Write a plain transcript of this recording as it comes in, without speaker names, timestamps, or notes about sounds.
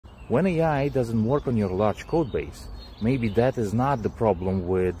When AI doesn't work on your large code base, maybe that is not the problem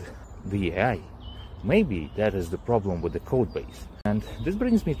with the AI. Maybe that is the problem with the code base. And this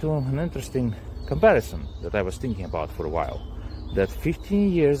brings me to an interesting comparison that I was thinking about for a while. That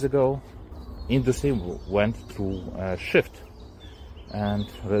 15 years ago, industry went through a shift. And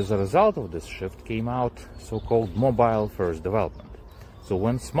as a result of this shift came out so-called mobile-first development. So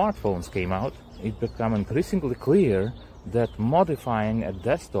when smartphones came out, it became increasingly clear that modifying a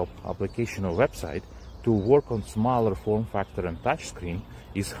desktop application or website to work on smaller form factor and touchscreen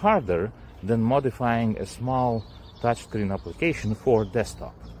is harder than modifying a small touchscreen application for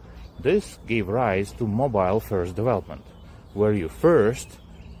desktop. This gave rise to mobile-first development, where you first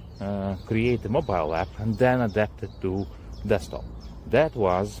create a mobile app and then adapt it to desktop. That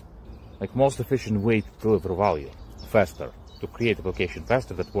was like most efficient way to deliver value faster, to create application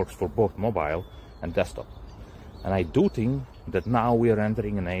faster that works for both mobile and desktop. And I do think that now we are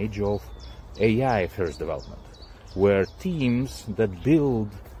entering an age of AI-first development, where teams that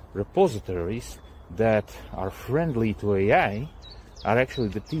build repositories that are friendly to AI are actually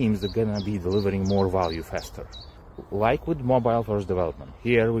the teams that are gonna be delivering more value faster. Like with mobile-first development,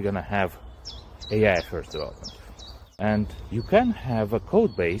 here we're gonna have AI-first development. And you can have a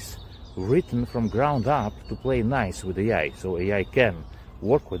code base written from ground up to play nice with AI, so AI can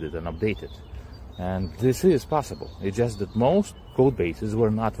work with it and update it. And this is possible. It's just that most code bases were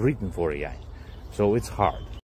not written for AI, so it's hard.